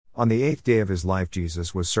On the 8th day of his life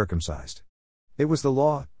Jesus was circumcised. It was the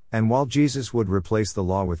law, and while Jesus would replace the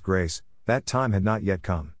law with grace, that time had not yet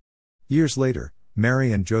come. Years later,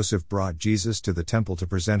 Mary and Joseph brought Jesus to the temple to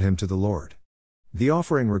present him to the Lord. The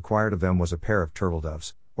offering required of them was a pair of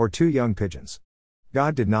turtledoves, or 2 young pigeons.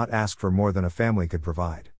 God did not ask for more than a family could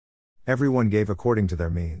provide. Everyone gave according to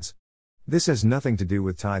their means. This has nothing to do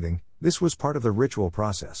with tithing, this was part of the ritual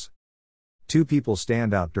process. 2 people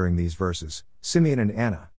stand out during these verses, Simeon and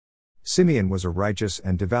Anna. Simeon was a righteous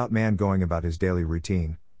and devout man going about his daily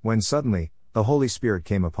routine, when suddenly, the Holy Spirit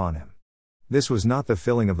came upon him. This was not the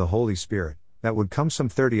filling of the Holy Spirit, that would come some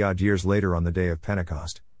 30-odd years later on the day of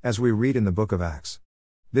Pentecost, as we read in the book of Acts.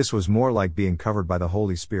 This was more like being covered by the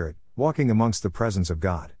Holy Spirit, walking amongst the presence of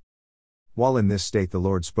God. While in this state the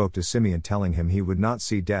Lord spoke to Simeon telling him he would not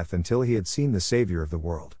see death until he had seen the Savior of the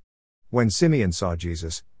world. When Simeon saw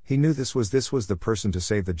Jesus, he knew this was the person to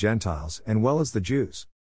save the Gentiles and well as the Jews.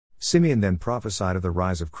 Simeon then prophesied of the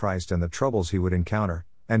rise of Christ and the troubles he would encounter,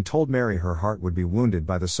 and told Mary her heart would be wounded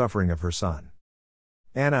by the suffering of her son.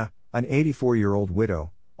 Anna, an 84-year-old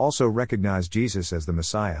widow, also recognized Jesus as the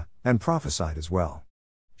Messiah, and prophesied as well.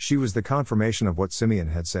 She was the confirmation of what Simeon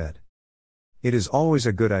had said. It is always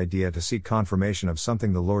a good idea to seek confirmation of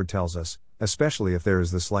something the Lord tells us, especially if there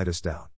is the slightest doubt.